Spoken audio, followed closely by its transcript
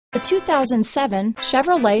The 2007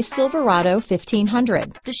 Chevrolet Silverado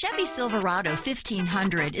 1500. The Chevy Silverado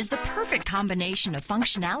 1500 is the perfect combination of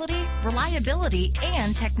functionality, reliability,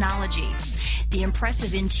 and technology. The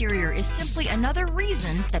impressive interior is simply another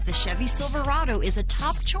reason that the Chevy Silverado is a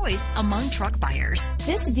top choice among truck buyers.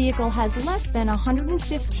 This vehicle has less than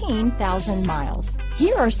 115,000 miles.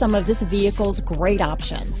 Here are some of this vehicle's great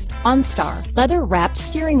options: Onstar, leather-wrapped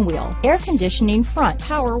steering wheel, air conditioning front,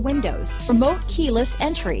 power windows, remote keyless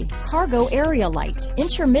entry, cargo area light,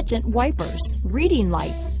 intermittent wipers, reading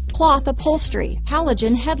lights, cloth upholstery,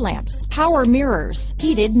 halogen headlamps, power mirrors,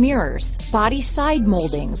 heated mirrors, body side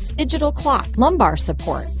moldings, digital clock, lumbar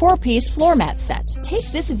support, 4-piece floor mat set. Take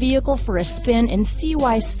this vehicle for a spin and see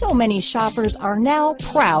why so many shoppers are now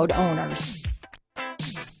proud owners.